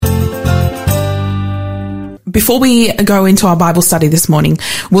before we go into our Bible study this morning,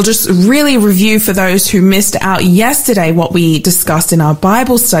 we'll just really review for those who missed out yesterday what we discussed in our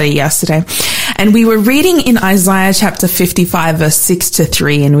Bible study yesterday. And we were reading in Isaiah chapter 55 verse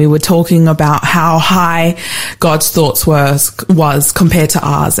 6-3, and we were talking about how high God's thoughts was compared to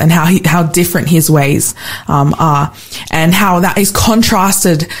ours, and how different his ways are, and how that is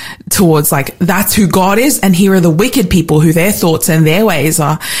contrasted towards, like, that's who God is, and here are the wicked people who their thoughts and their ways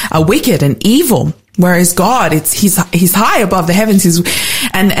are wicked and evil. Whereas God, he's high above the heavens.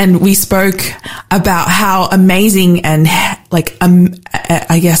 And we spoke about how amazing and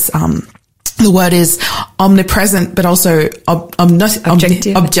the word is omnipresent, but also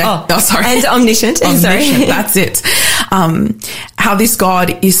objective. And omniscient. Sorry. That's it. How this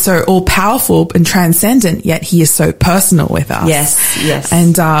God is so all powerful and transcendent, yet he is so personal with us. Yes.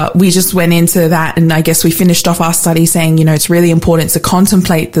 And we just went into that, and I guess we finished off our study saying, it's really important to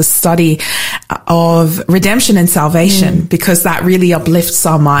contemplate the study of redemption and salvation, because that really uplifts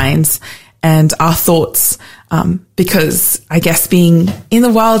our minds and our thoughts. Because I guess being in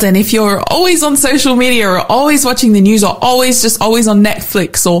the world, and if you're always on social media or always watching the news or always on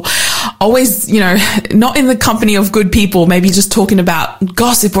Netflix or always, not in the company of good people, maybe just talking about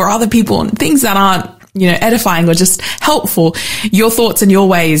gossip or other people and things that aren't, edifying or just helpful, your thoughts and your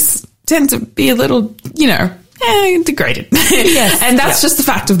ways tend to be a little, degraded. Yes. And that's just the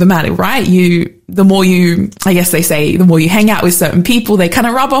fact of the matter, right? The more you hang out with certain people, they kind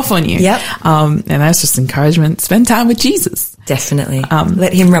of rub off on you. Yep. And that's just encouragement. Spend time with Jesus. Definitely.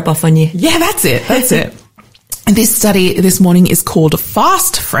 Let him rub off on you. Yeah, that's it. And this study this morning is called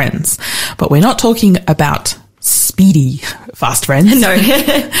Fast Friends, but we're not talking about speedy fast friends. No.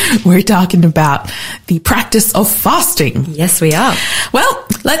 We're talking about the practice of fasting. Yes, we are. Well,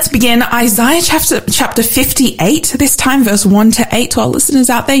 let's begin. Isaiah chapter 58, this time verse 1-8. To our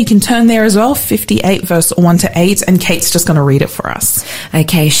listeners out there, you can turn there as well. 58 verse 1-8, and Kate's just going to read it for us.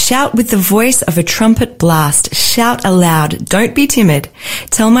 Okay. Shout with the voice of a trumpet blast. Shout aloud. Don't be timid.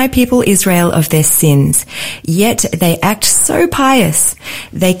 Tell my people Israel of their sins. Yet they act so pious.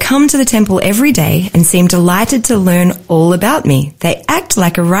 They come to the temple every day and seem delighted to learn all about me. They act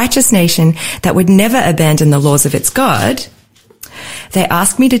like a righteous nation that would never abandon the laws of its God. They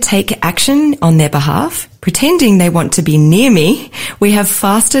ask me to take action on their behalf, pretending they want to be near me. We have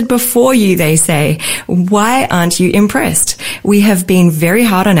fasted before you, they say. Why aren't you impressed? We have been very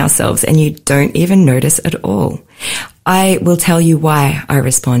hard on ourselves, and you don't even notice at all. I will tell you why, I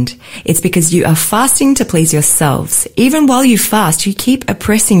respond. It's because you are fasting to please yourselves. Even while you fast, you keep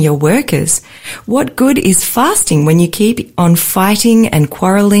oppressing your workers. What good is fasting when you keep on fighting and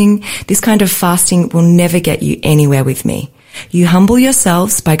quarreling? This kind of fasting will never get you anywhere with me. You humble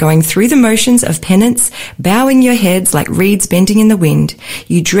yourselves by going through the motions of penance, bowing your heads like reeds bending in the wind.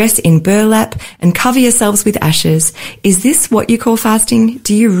 You dress in burlap and cover yourselves with ashes. Is this what you call fasting?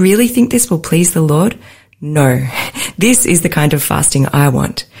 Do you really think this will please the Lord? No, this is the kind of fasting I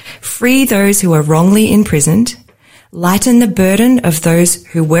want. Free those who are wrongly imprisoned. Lighten the burden of those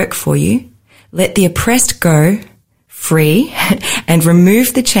who work for you. Let the oppressed go free and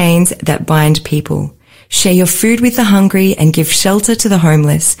remove the chains that bind people. Share your food with the hungry and give shelter to the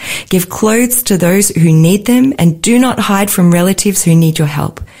homeless. Give clothes to those who need them, and do not hide from relatives who need your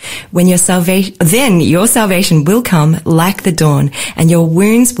help. Then your salvation will come like the dawn, and your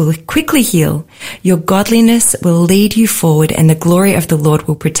wounds will quickly heal. Your godliness will lead you forward, and the glory of the Lord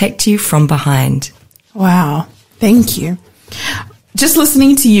will protect you from behind. Wow. Thank you. Just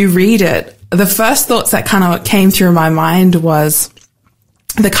listening to you read it, the first thoughts that kind of came through my mind was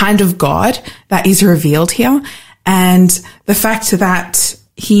the kind of God that is revealed here, and the fact that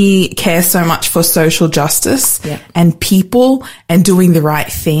he cares so much for social justice and people and doing the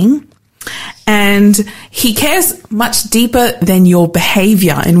right thing. And he cares much deeper than your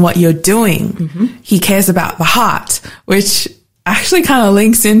behavior and what you're doing. Mm-hmm. He cares about the heart, which actually kind of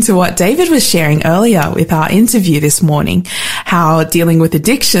links into what David was sharing earlier with our interview this morning, how dealing with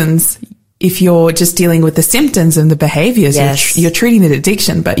addictions, if you're just dealing with the symptoms and the behaviors, you're treating the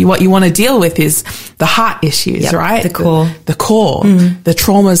addiction, but what you want to deal with is the heart issues, right? The core, the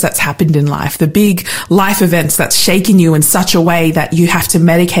traumas that's happened in life, the big life events that's shaken you in such a way that you have to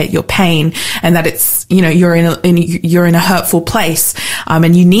medicate your pain, and that it's, you're in a hurtful place,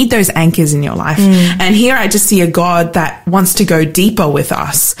 and you need those anchors in your life. And here I just see a God that wants to go deeper with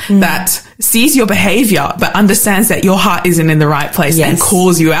us, that sees your behavior, but understands that your heart isn't in the right place and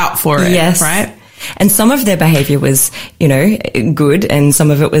calls you out for it. Yes. Right. And some of their behavior was, good, and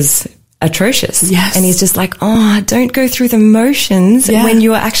some of it was atrocious. Yes. And he's just like, oh, don't go through the motions when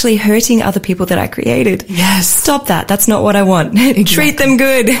you are actually hurting other people that I created. Yes. Stop that. That's not what I want. Exactly. Treat them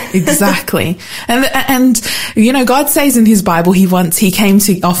good. Exactly. And, you know, God says in his Bible, he came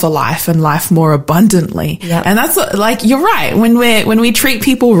to offer life and life more abundantly. Yep. And that's like, you're right. When we treat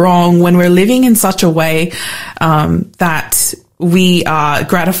people wrong, when we're living in such a way, that we are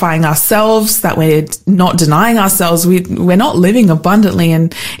gratifying ourselves, that we're not denying ourselves, we're not living abundantly.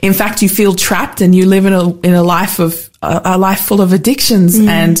 And in fact, you feel trapped and you live in a life full of addictions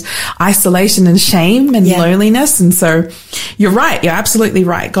and isolation and shame and loneliness. And so you're right. You're absolutely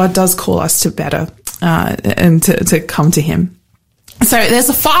right. God does call us to better, and to come to him. So there's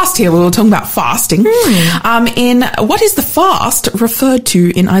a fast here. We were talking about fasting. In what is the fast referred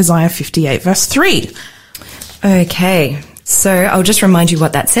to in Isaiah 58 verse 3? Okay. So I'll just remind you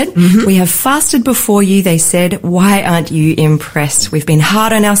what that said. We have fasted before you, they said. Why aren't you impressed? We've been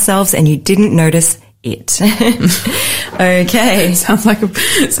hard on ourselves and you didn't notice it. Okay. Sounds like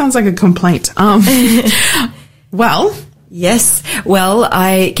a complaint. Well, yes. Well,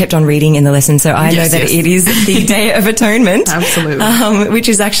 I kept on reading in the lesson, so I know that it is the Day of Atonement. Absolutely. Which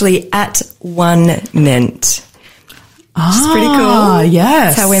is actually at one meant. Which is pretty cool.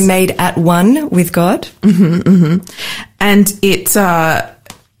 Yes. That's how we're made at one with God. And it's,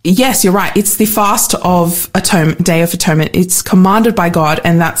 yes, you're right. It's the fast of Day of Atonement. It's commanded by God,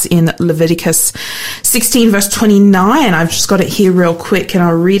 and that's in Leviticus 16 verse 29. I've just got it here real quick and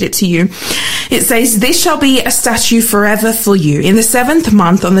I'll read it to you. It says, "This shall be a statute forever for you. In the 7th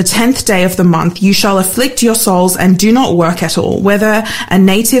month, on the 10th day of the month, you shall afflict your souls and do not work at all, whether a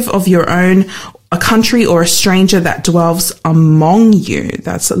native of your own a country or a stranger that dwells among you."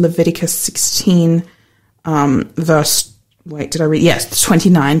 That's Leviticus 16, verse, wait, did I read? Yes,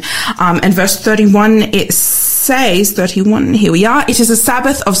 29. And verse 31, it says, 31, here we are. "It is a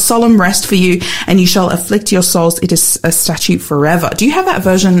Sabbath of solemn rest for you, and you shall afflict your souls. It is a statute forever." Do you have that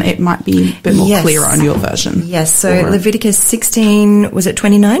version? It might be a bit more clear on your version. Yes. So Leviticus 16, was it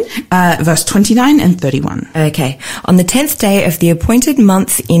 29? Verse 29 and 31. Okay. "On the 10th day of the appointed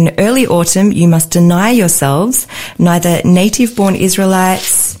month in early autumn, you must deny yourselves. Neither native-born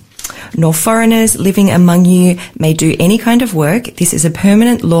Israelites nor foreigners living among you may do any kind of work. This is a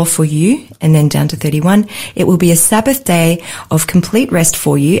permanent law for you." And then down to 31, "It will be a Sabbath day of complete rest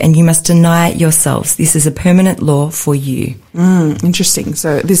for you, and you must deny yourselves. This is a permanent law for you." Interesting.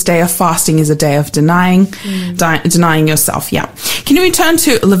 So this day of fasting is a day of denying yourself. Yeah. Can you return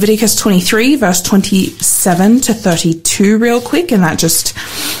to Leviticus 23 verse 27 to 32 real quick? And that just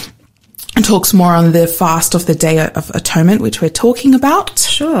talks more on the fast of the Day of Atonement, which we're talking about.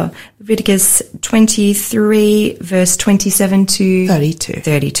 Sure. Leviticus 23 verse 27 to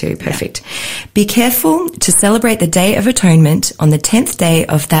 32. Perfect. "Be careful to celebrate the Day of Atonement on the 10th day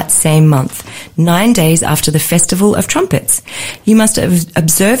of that same month, 9 days after the Festival of Trumpets. You must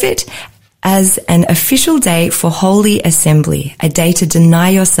observe it as an official day for holy assembly, a day to deny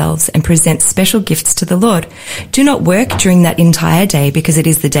yourselves and present special gifts to the Lord. Do not work during that entire day, because it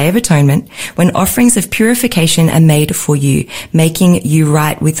is the Day of Atonement, when offerings of purification are made for you, making you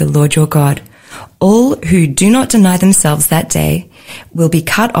right with the Lord your God. All who do not deny themselves that day will be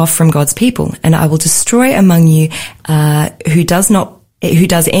cut off from God's people, and I will destroy among you who does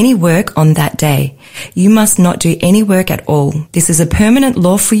any work on that day. You must not do any work at all. This is a permanent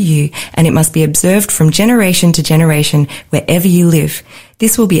law for you, and it must be observed from generation to generation wherever you live.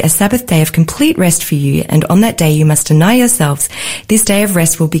 This will be a Sabbath day of complete rest for you, and on that day you must deny yourselves. This day of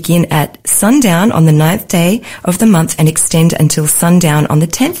rest will begin at sundown on the 9th day of the month and extend until sundown on the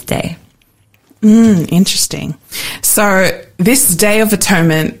 10th day. Interesting. So this Day of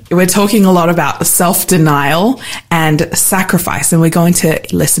Atonement, we're talking a lot about self-denial and sacrifice, and we're going to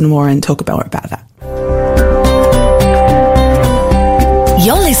listen more and talk more about that.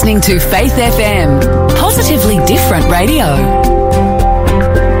 You're listening to Faith FM, positively different radio.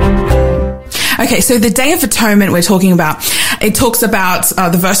 Okay, so the Day of Atonement we're talking about, it talks about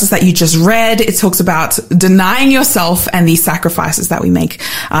the verses that you just read. It talks about denying yourself and the sacrifices that we make,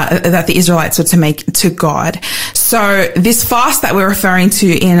 that the Israelites were to make to God. So this fast that we're referring to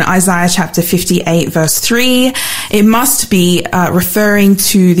in Isaiah chapter 58 verse 3, it must be referring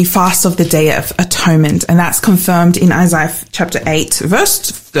to the fast of the Day of Atonement. And that's confirmed in Isaiah chapter 8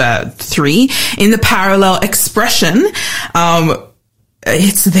 verse 3 in the parallel expression.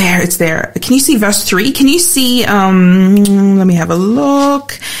 It's there. Can you see verse 3? Can you see, let me have a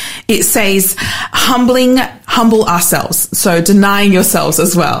look. It says, humble ourselves. So denying yourselves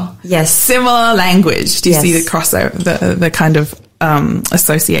as well. Yes. Similar language. Do you see the crossover, the kind of,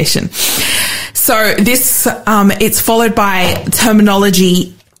 association? So this, it's followed by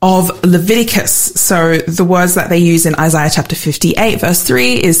terminology of Leviticus. So the words that they use in Isaiah chapter 58 verse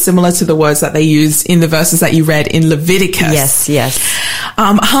 3 is similar to the words that they use in the verses that you read in Leviticus. Yes.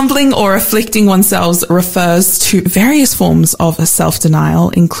 Humbling or afflicting oneself refers to various forms of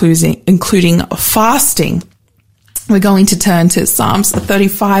self-denial, including fasting. We're going to turn to Psalms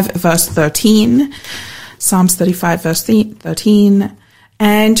 35 verse 13. Psalms 35 verse 13.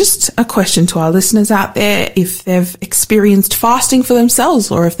 And just a question to our listeners out there, if they've experienced fasting for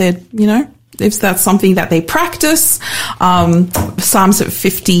themselves, or if they're, if that's something that they practice. Psalms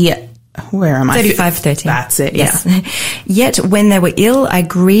 50, where am I? 35:13. That's it, yes. yeah. Yet when they were ill, I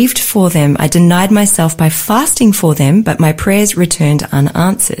grieved for them. I denied myself by fasting for them, but my prayers returned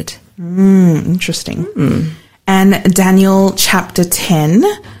unanswered. Interesting. And Daniel chapter 10,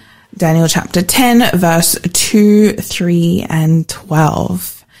 verse 2, 3, and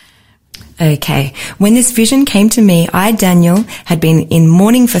 12. Okay. When this vision came to me, I, Daniel, had been in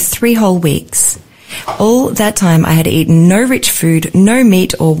mourning for 3 whole weeks. All that time I had eaten no rich food, no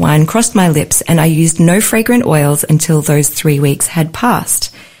meat or wine crossed my lips, and I used no fragrant oils until those 3 weeks had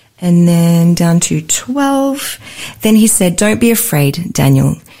passed. And then down to 12. Then he said, don't be afraid,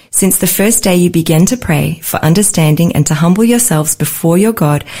 Daniel. Since the first day you began to pray for understanding and to humble yourselves before your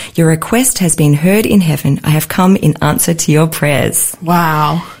God, your request has been heard in heaven. I have come in answer to your prayers.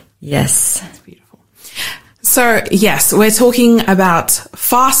 Wow. Yes. That's beautiful. So, yes, we're talking about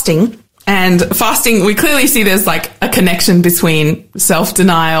fasting. And fasting, we clearly see there's like a connection between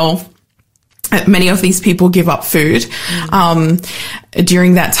self-denial. Many of these people give up food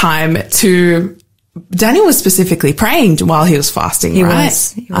during that time to... Daniel was specifically praying while he was fasting,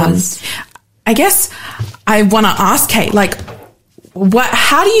 right? He was. I guess I want to ask Kate,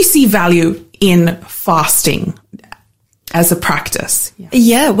 how do you see value in fasting as a practice?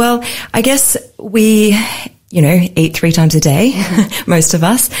 Yeah, well, I guess we, eat 3 times a day, most of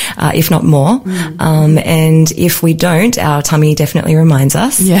us, if not more. And if we don't, our tummy definitely reminds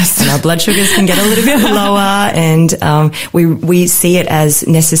us. Yes. And our blood sugars can get a little bit lower, and we see it as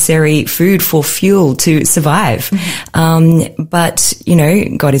necessary food for fuel to survive. But,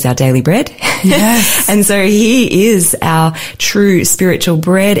 God is our daily bread. Yes. And so he is our true spiritual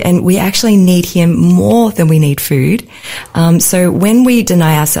bread, and we actually need him more than we need food. So when we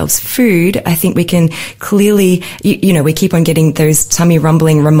deny ourselves food, I think we can clearly, we keep on getting those tummy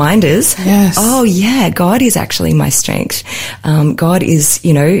rumbling reminders. Yes. Oh yeah, God is actually my strength. God is,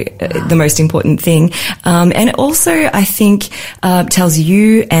 the most important thing. And also I think, tells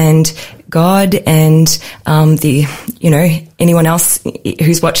you and God and, anyone else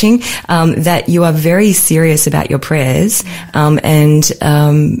who's watching, that you are very serious about your prayers.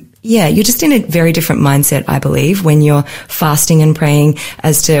 You're just in a very different mindset, I believe, when you're fasting and praying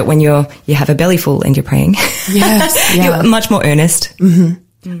as to when you have a belly full and you're praying. Yes. Yeah. You're much more earnest.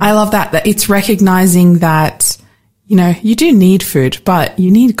 I love that it's recognizing that, you do need food, but you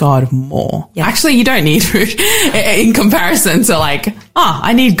need God more. Yeah. Actually, you don't need food in comparison to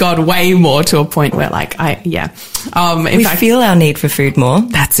I need God way more, to a point where We feel our need for food more.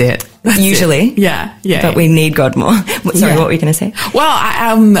 That's it. Usually. Yeah. But we need God more. Sorry, what were you going to say? Well,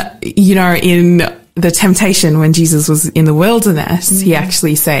 in the temptation when Jesus was in the wilderness, he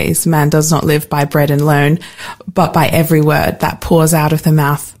actually says, man does not live by bread alone, but by every word that pours out of the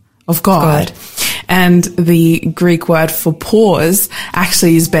mouth of God. And the Greek word for pause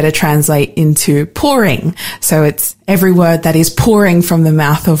actually is better translate into pouring. So it's every word that is pouring from the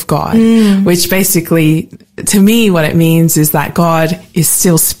mouth of God, which basically, to me, what it means is that God is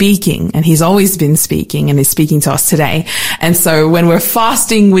still speaking, and he's always been speaking and is speaking to us today. And so when we're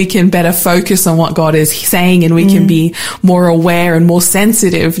fasting, we can better focus on what God is saying, and we can be more aware and more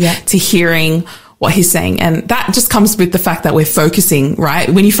sensitive to hearing what he's saying. And that just comes with the fact that we're focusing, right?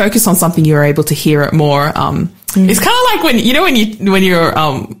 When you focus on something, you're able to hear it more. It's kind of like when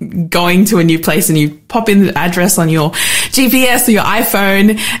you're going to a new place and you pop in the address on your GPS or your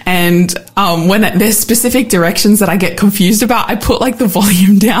iPhone, and when there's specific directions that I get confused about, I put the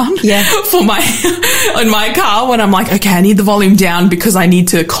volume down for on my car when I'm okay, I need the volume down because I need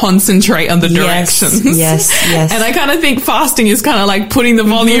to concentrate on the directions. Yes. And I kind of think fasting is kind of like putting the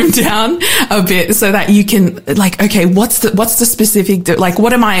volume down a bit so that you can okay, what's the specific,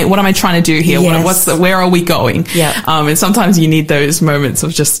 what am I trying to do here? Yes. Where are we going? Yeah. And sometimes you need those moments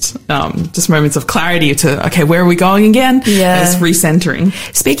of just moments of clarity to, okay, where are we going again? again. Yeah. It's recentering.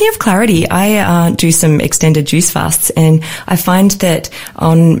 Speaking of clarity, I do some extended juice fasts, and I find that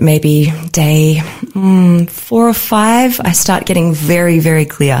on maybe day 4 or 5, I start getting very, very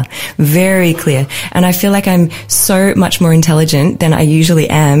clear. And I feel like I'm so much more intelligent than I usually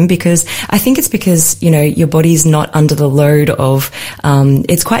am, because I think it's because, your body's not under the load of,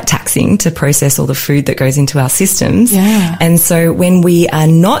 it's quite taxing to process all the food that goes into our systems. Yeah. And so when we are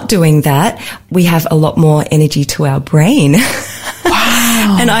not doing that, we have a lot more energy to our brain.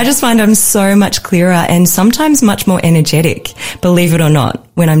 Wow. And I just find I'm so much clearer and sometimes much more energetic, believe it or not,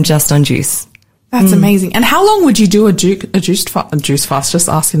 when I'm just on juice. That's amazing. And how long would you do a juice fast? Just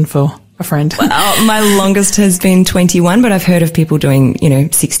asking for a friend. Well, my longest has been 21, but I've heard of people doing,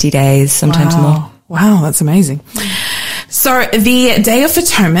 60 days, sometimes more. Wow, that's amazing. So the Day of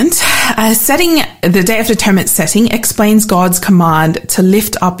Atonement, the Day of Atonement setting explains God's command to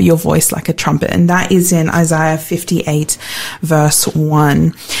lift up your voice like a trumpet. And that is in Isaiah 58 verse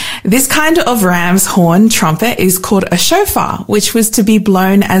 1. This kind of ram's horn trumpet is called a shofar, which was to be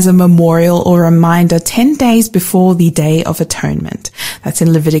blown as a memorial or reminder 10 days before the Day of Atonement. That's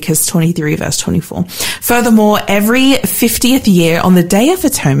in Leviticus 23 verse 24. Furthermore, every 50th year on the Day of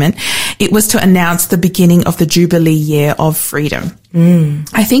Atonement, it was to announce the beginning of the Jubilee year of freedom.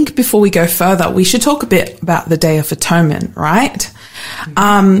 I think before we go further, we should talk a bit about the Day of Atonement, right?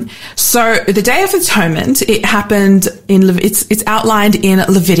 So the Day of Atonement, it happened it's outlined in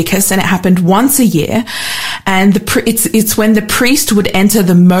Leviticus, and it happened once a year. And it's when the priest would enter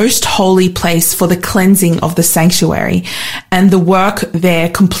the most holy place for the cleansing of the sanctuary, and the work there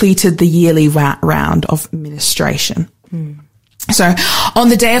completed the yearly round of ministration. So on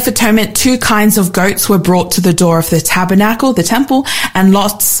the Day of Atonement, 2 kinds of goats were brought to the door of the tabernacle, the temple, and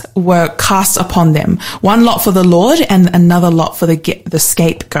lots were cast upon them. One lot for the Lord and another lot for the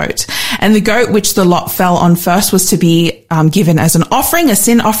scapegoat. And the goat which the lot fell on first was to be given as an offering, a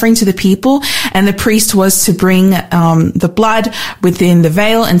sin offering to the people. And the priest was to bring the blood within the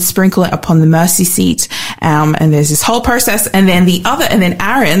veil and sprinkle it upon the mercy seat. And there's this whole process. And then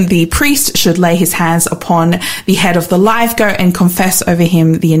Aaron, the priest, should lay his hands upon the head of the live goat and confess over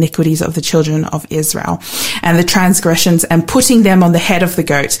him the iniquities of the children of Israel and the transgressions, and putting them on the head of the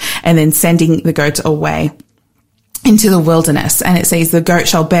goat, and then sending the goat away into the wilderness. And it says, the goat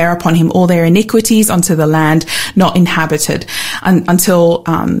shall bear upon him all their iniquities unto the land not inhabited. Not until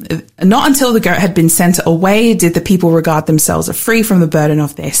the goat had been sent away did the people regard themselves free from the burden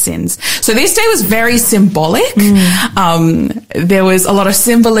of their sins. So this day was very symbolic. There was a lot of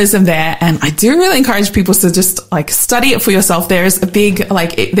symbolism there, and I do really encourage people to just study it for yourself. There's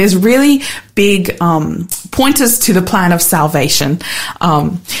there's really big pointers to the plan of salvation.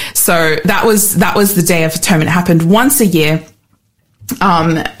 So that was the Day of Atonement. It happened once a year.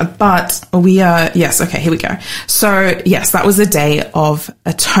 But we are, yes, okay, here we go. So yes, that was the Day of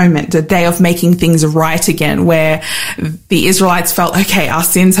Atonement, the day of making things right again, where the Israelites felt, okay, our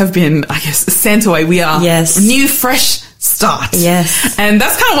sins have been, sent away. We are new, fresh start. Yes. And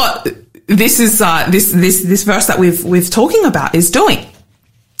that's kind of what this is, this verse that we've talking about is doing.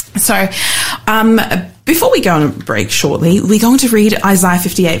 So, before we go on a break shortly, we're going to read Isaiah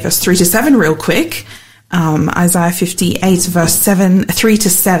 58 verse 3 to 7 real quick. Isaiah 58 verse 3 to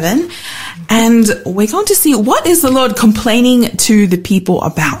 7. And we're going to see, what is the Lord complaining to the people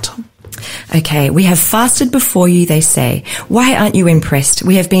about? Okay, we have fasted before you, they say. Why aren't you impressed?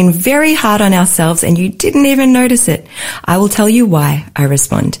 We have been very hard on ourselves and you didn't even notice it. I will tell you why, I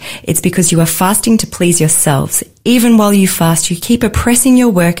respond. It's because you are fasting to please yourselves. Even while you fast, you keep oppressing your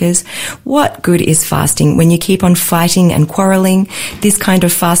workers. What good is fasting when you keep on fighting and quarreling? This kind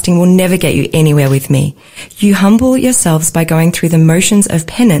of fasting will never get you anywhere with me. You humble yourselves by going through the motions of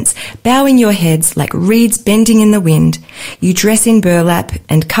penance, bowing your heads like reeds bending in the wind. You dress in burlap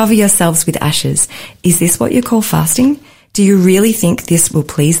and cover yourselves with ashes. Is this what you call fasting? Do you really think this will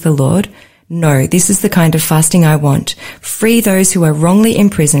please the Lord? No, this is the kind of fasting I want. Free those who are wrongly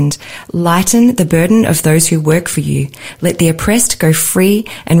imprisoned. Lighten the burden of those who work for you. Let the oppressed go free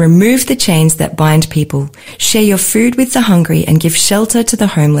and remove the chains that bind people. Share your food with the hungry and give shelter to the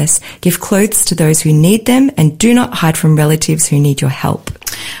homeless. Give clothes to those who need them and do not hide from relatives who need your help.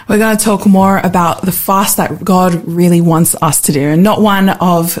 We're going to talk more about the fast that God really wants us to do, and not one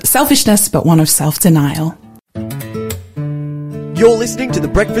of selfishness, but one of self-denial. You're listening to the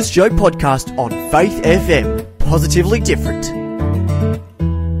Breakfast Show podcast on Faith FM. Positively different.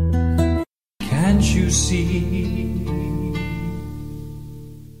 Can't you see?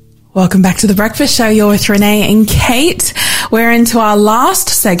 Welcome back to the Breakfast Show. You're with Renee and Kate. We're into our last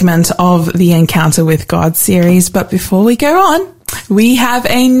segment of the Encounter with God series. But before we go on, We have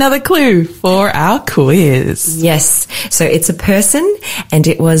another clue for our quiz. Yes. So it's a person, and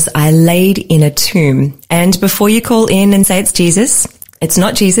it was, I laid in a tomb. And before you call in and say it's Jesus, it's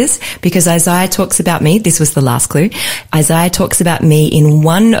not Jesus, because Isaiah talks about me. This was the last clue. Isaiah talks about me in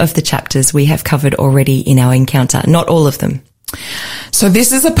one of the chapters we have covered already in our encounter. Not all of them. So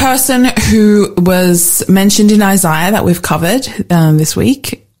this is a person who was mentioned in Isaiah that we've covered this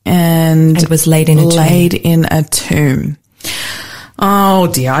week, and was laid in a tomb. Oh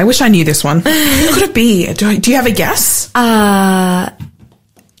dear, I wish I knew this one. Who could it be? Do you have a guess?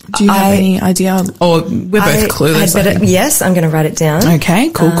 Do you have any idea? Or we're both clueless. Yes, I'm going to write it down. Okay,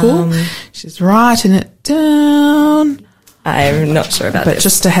 cool. She's writing it down. I'm not sure about but this.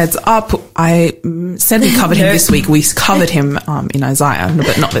 Just a heads up, I said we covered him this week. We covered him in Isaiah,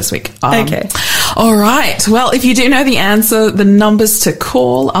 but not this week. Okay. All right. Well, if you do know the answer, the numbers to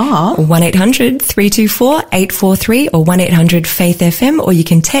call are 1-800-324-843 or 1-800-FAITH-FM, or you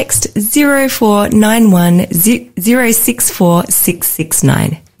can text 0491 064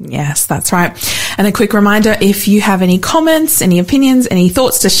 669. Yes, that's right. And a quick reminder, if you have any comments, any opinions, any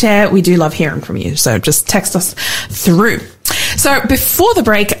thoughts to share, we do love hearing from you. So just text us through. So before the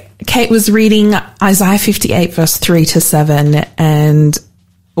break, Kate was reading Isaiah 58 verse 3-7, and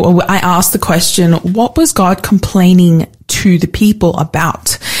I asked the question, what was God complaining to the people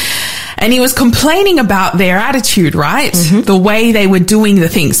about? And he was complaining about their attitude, right? Mm-hmm. The way they were doing the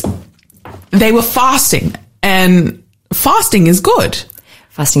things. They were fasting, and fasting is good.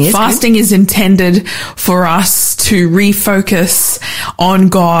 Fasting is intended for us to refocus on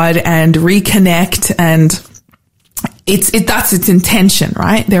God and reconnect, and that's its intention,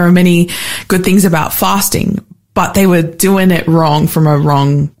 right? There are many good things about fasting, but they were doing it wrong from a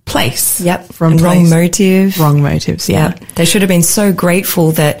wrong place. Yep. Wrong motive. Wrong motives, yeah. Yep. They should have been so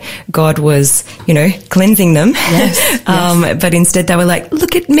grateful that God was, cleansing them. Yes. But instead they were like,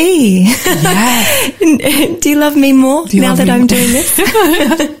 look at me. Yes. Do you love me more now that I'm doing this?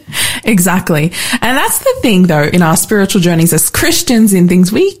 Exactly. And that's the thing, though, in our spiritual journeys as Christians, in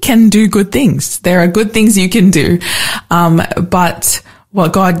things, we can do good things. There are good things you can do. But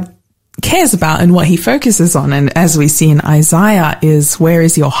what God cares about and what he focuses on, and as we see in Isaiah, is where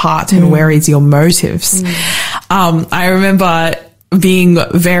is your heart and where is your motives. I remember being a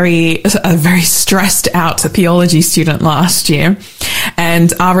very stressed out theology student last year,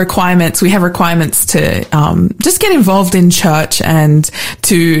 and we have requirements to just get involved in church and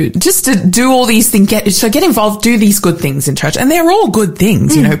to do all these things, get involved, do these good things in church, and they're all good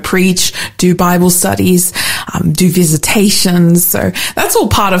things, preach, do Bible studies, do visitations. So that's all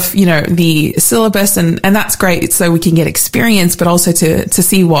part of, the syllabus, and that's great, so we can get experience, but also to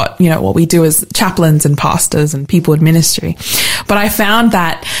see what we do as chaplains and pastors and people in ministry. But I found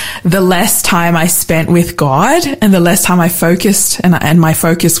that the less time I spent with God and the less time I focused, and my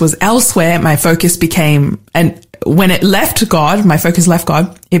focus was elsewhere, my focus became, and when it left God, my focus left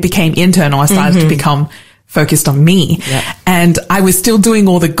God, it became internal. I started to become focused on me. Yep. And I was still doing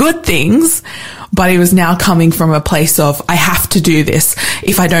all the good things, but it was now coming from a place of, I have to do this.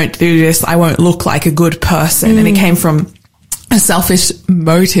 If I don't do this, I won't look like a good person. And it came from selfish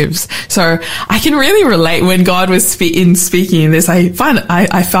motives. So I can really relate when God was speaking this. I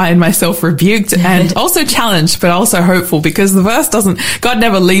find myself rebuked and also challenged, but also hopeful, because the verse God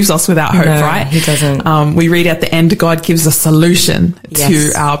never leaves us without hope, right? He doesn't. We read at the end, God gives a solution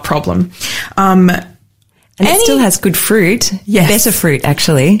to our problem. And it still has good fruit. Yes. Better fruit,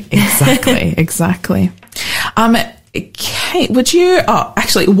 actually. Exactly. Kate,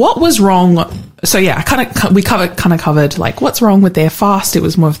 what was wrong? So yeah, we covered like what's wrong with their fast. It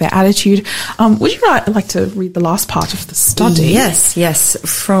was more of their attitude. Would you like to read the last part of the study? Yes.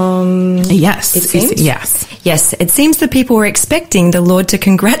 It seems the people were expecting the Lord to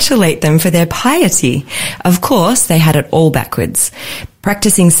congratulate them for their piety. Of course, they had it all backwards.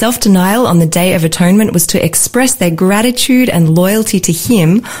 Practicing self-denial on the Day of Atonement was to express their gratitude and loyalty to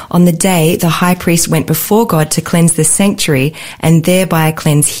Him on the day the high priest went before God to cleanse the sanctuary and thereby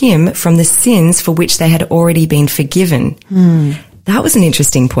cleanse Him from the sins for which they had already been forgiven. That was an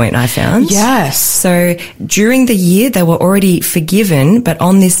interesting point, I found. Yes. So during the year, they were already forgiven, but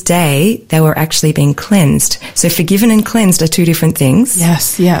on this day, they were actually being cleansed. So forgiven and cleansed are two different things.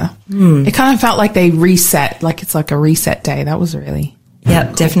 Yes, yeah. It kind of felt like they reset, like it's like a reset day. That was really... Yeah,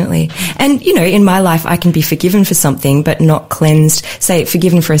 cool. Definitely. And, in my life, I can be forgiven for something, but not cleansed. Say,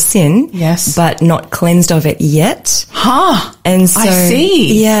 forgiven for a sin. Yes. But not cleansed of it yet. And so, I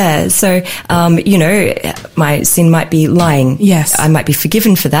see. Yeah. So, my sin might be lying. Yes. I might be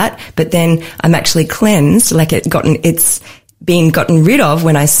forgiven for that, but then I'm actually cleansed, like been gotten rid of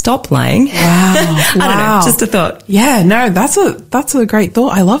when I stop lying. Wow. I don't know, just a thought. Yeah, no, that's a great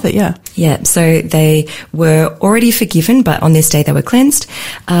thought. I love it. Yeah. Yeah, so they were already forgiven, but on this day they were cleansed.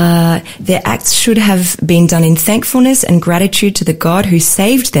 Their acts should have been done in thankfulness and gratitude to the God who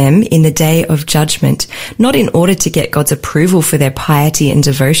saved them in the day of judgment, not in order to get God's approval for their piety and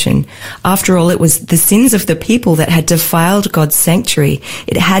devotion. After all, it was the sins of the people that had defiled God's sanctuary.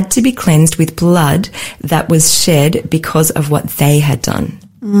 It had to be cleansed with blood that was shed because of what they had done.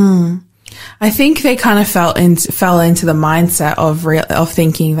 I think they kind of fell into the mindset of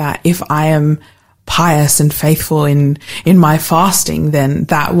thinking that if I am pious and faithful in my fasting, then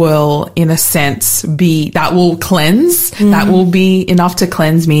that will, in a sense, that will cleanse. That will be enough to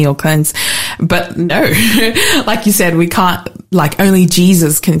cleanse me or cleanse. But no, like you said, we can't, like only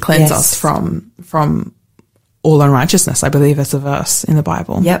Jesus can cleanse us from all unrighteousness, I believe is a verse in the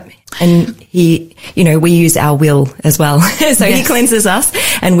Bible. Yep. And we use our will as well. So he cleanses us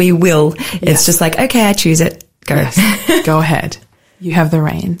and we will. It's just like, okay, I choose it. Go. Yes. Go ahead. You have the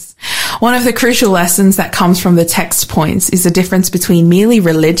reins. One of the crucial lessons that comes from the text points is the difference between merely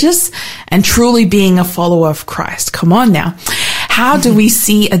religious and truly being a follower of Christ. Come on now. How do we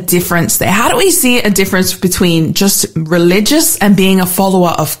see a difference there? How do we see a difference between just religious and being a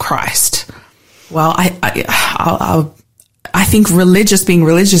follower of Christ? Well, I think being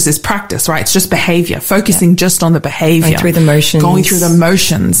religious is practice, right? It's just behavior, focusing just on the behavior. Going through the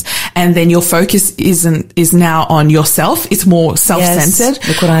motions. And then your focus is now on yourself. It's more self-centered. Yes,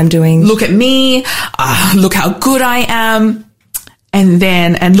 look what I'm doing. Look at me. Look how good I am.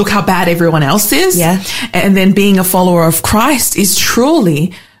 And look how bad everyone else is. Yeah. And then being a follower of Christ is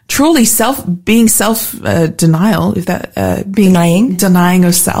truly self-denial, denying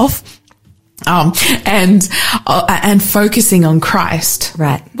of self. And focusing on Christ.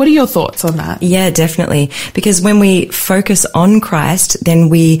 Right. What are your thoughts on that? Yeah, definitely. Because when we focus on Christ, then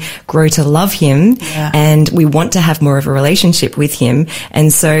we grow to love him and we want to have more of a relationship with him.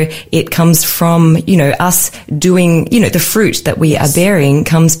 And so it comes from, us doing, the fruit that we are bearing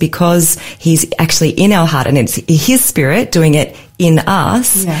comes because he's actually in our heart and it's his spirit doing it in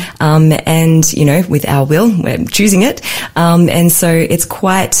us. Yeah. And, with our will, we're choosing it. And so it's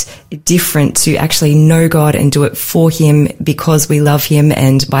quite different to actually know God and do it for him because we love him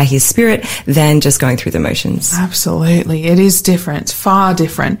and by his spirit than just going through the motions. Absolutely. It is different, far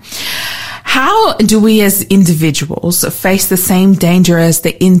different. How do we as individuals face the same danger as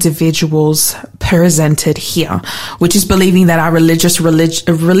the individuals presented here, which is believing that our religious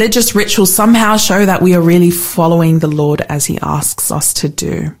rituals somehow show that we are really following the Lord as he asks us to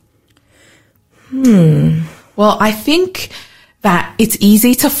do? Well, I think that it's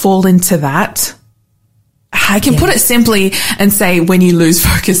easy to fall into that. I can put it simply and say when you lose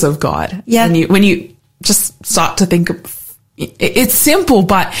focus of God. Yeah. When you just start to think of, it's simple,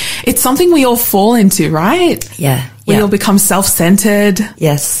 but it's something we all fall into, right? Yeah. We all become self-centered.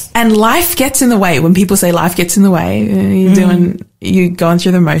 Yes. And life gets in the way. When people say life gets in the way, you're going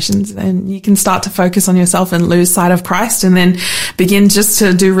through the motions, and you can start to focus on yourself and lose sight of Christ and then begin just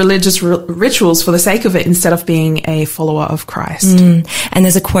to do religious rituals for the sake of it instead of being a follower of Christ. And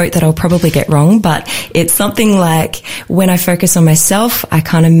there's a quote that I'll probably get wrong, but it's something like, when I focus on myself, I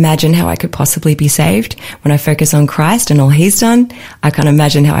can't imagine how I could possibly be saved. When I focus on Christ and all he's done, I can't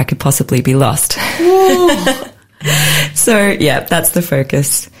imagine how I could possibly be lost. So that's the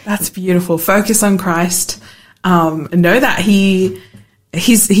focus. That's beautiful. Focus on Christ. Know that he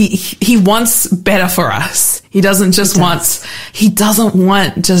wants better for us. He doesn't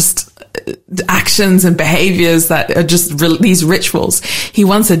want just actions and behaviors that are just these rituals. He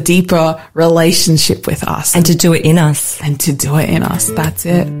wants a deeper relationship with us. And to do it in us. That's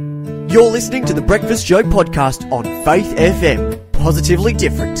it. You're listening to the Breakfast Show podcast on Faith FM. Positively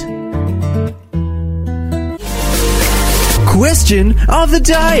different. Question of the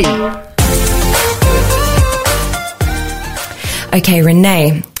day. Okay,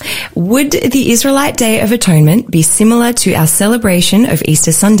 Renee, would the Israelite Day of Atonement be similar to our celebration of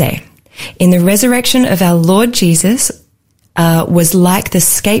Easter Sunday? In the resurrection of our Lord Jesus was like the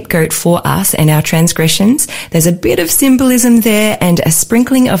scapegoat for us and our transgressions. There's a bit of symbolism there, and a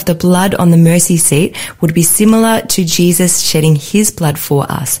sprinkling of the blood on the mercy seat would be similar to Jesus shedding his blood for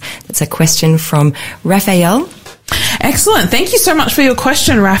us. That's a question from Raphael. Excellent. Thank you so much for your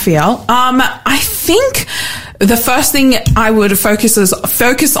question, Raphael. I think the first thing I would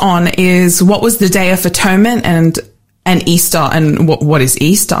focus on is what was the Day of Atonement and Easter, and what is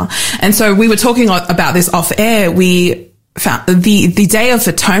Easter. And so we were talking about this off air. We found the Day of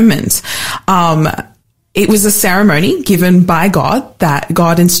Atonement, it was a ceremony given by God that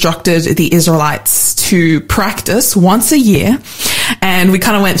God instructed the Israelites to practice once a year. And we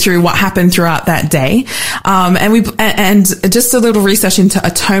kind of went through what happened throughout that day. And just a little research into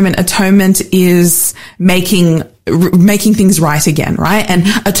atonement. Atonement is making things right again, right? And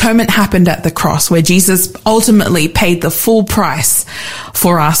atonement happened at the cross, where Jesus ultimately paid the full price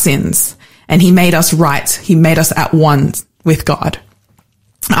for our sins. And he made us right. He made us at one with God.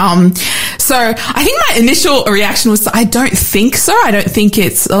 So I think my initial reaction was, I don't think so. I don't think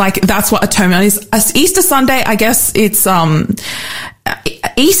it's like, that's what atonement is. As Easter Sunday, I guess it's,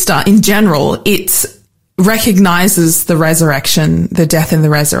 Easter in general, it recognizes the resurrection, the death and the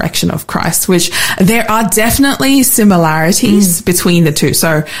resurrection of Christ, which there are definitely similarities between the two.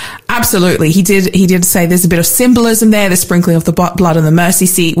 So absolutely, he did say there's a bit of symbolism there. The sprinkling of the blood on the mercy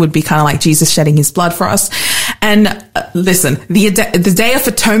seat would be kind of like Jesus shedding his blood for us. And listen, the Day of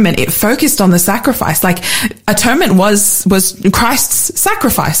Atonement, it focused on the sacrifice. Like, atonement was Christ's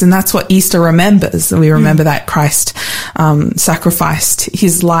sacrifice, and that's what Easter remembers. We remember that Christ sacrificed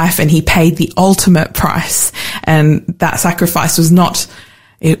his life, and he paid the ultimate price. And that sacrifice was not,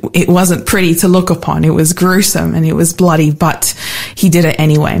 it wasn't pretty to look upon. It was gruesome and it was bloody, but he did it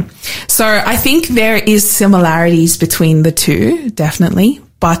anyway. So I think there is similarities between the two, definitely.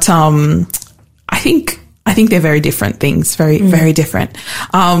 But I think they're very different things, very different.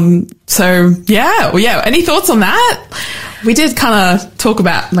 So yeah. Any thoughts on that? We did kind of talk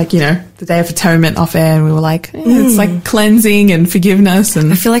about, like, the Day of Atonement off air, and we were like, it's like cleansing and forgiveness.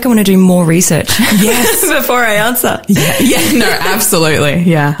 And I feel like I want to do more research. Yes. Before I answer. Yeah, no, absolutely.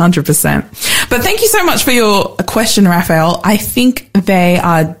 Yeah, 100%. But thank you so much for your question, Raphael. I think they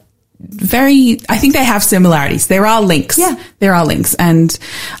are I think they have similarities. There are links. Yeah. There are links, and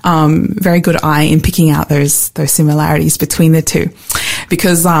very good eye in picking out those similarities between the two.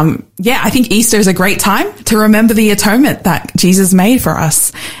 Because I think Easter is a great time to remember the atonement that Jesus made for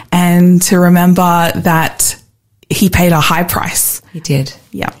us, and to remember that he paid a high price. He did.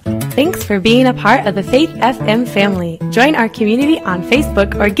 Yeah. Thanks for being a part of the Faith FM family. Join our community on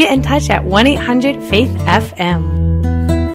Facebook or get in touch at 1-800-FAITH-FM.